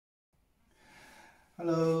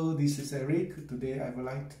Hello, this is Eric. Today I would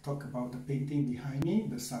like to talk about the painting behind me,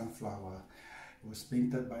 the sunflower. It was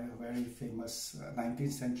painted by a very famous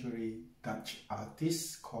 19th century Dutch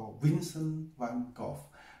artist called Vincent Van Gogh.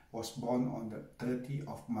 Was born on the 30th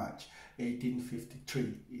of March 1853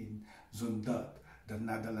 in Zundert, the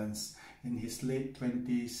Netherlands. In his late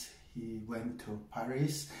 20s, he went to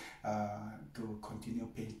Paris to continue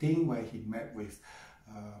painting, where he met with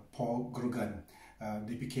Paul Gauguin.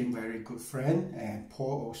 They became very good friends, and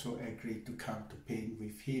Paul also agreed to come to paint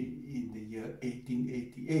with him in the year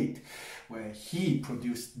 1888, where he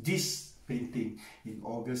produced this painting in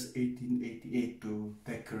August 1888 to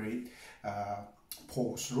decorate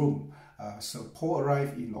Paul's room. So Paul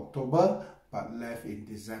arrived in October but left in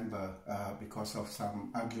December because of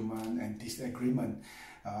some argument and disagreement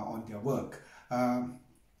on their work.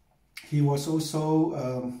 He was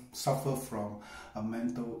also suffered from a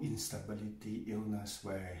mental instability illness,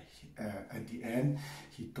 where at the end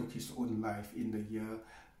he took his own life in the year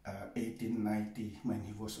 1890 when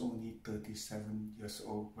he was only 37 years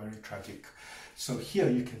old. Very tragic. So here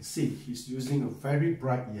you can see he's using a very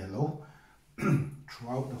bright yellow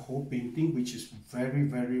throughout the whole painting, which is very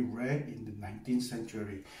rare in the 19th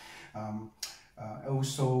century.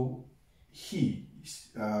 Also, he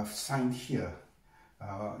signed here.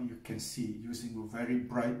 You can see using a very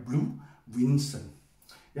bright blue, Vincent.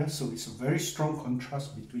 Yeah, so it's a very strong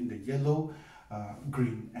contrast between the yellow,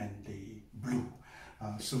 green, and the blue.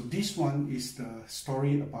 So this one is the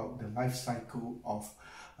story about the life cycle of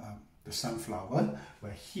the sunflower,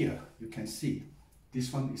 where here you can see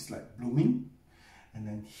this one is like blooming, and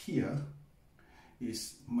then here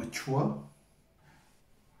is mature,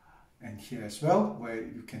 and here as well, where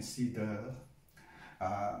you can see the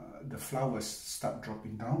flowers start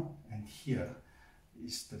dropping down, and here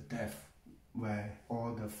is the death, where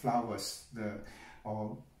all the flowers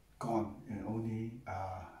are gone and only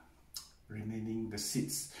remaining the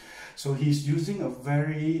seeds. So he's using a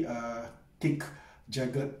very thick,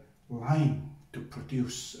 jagged line to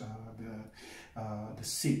produce the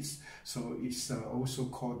seeds. So it's also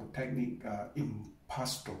called the technique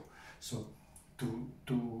impasto. So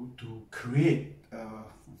to create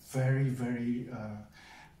very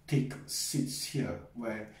thick seeds here,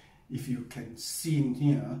 where if you can see in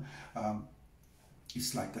here,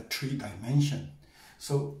 it's like a 3-dimension.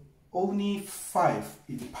 So only 5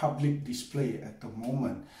 in public display at the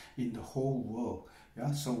moment in the whole world.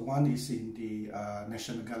 Yeah, so one is in the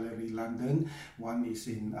National Gallery, London. One is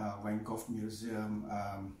in Van Gogh Museum,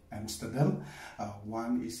 Amsterdam.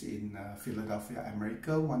 One is in Philadelphia,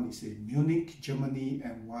 America. One is in Munich, Germany,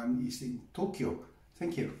 and one is in Tokyo.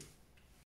 Thank you.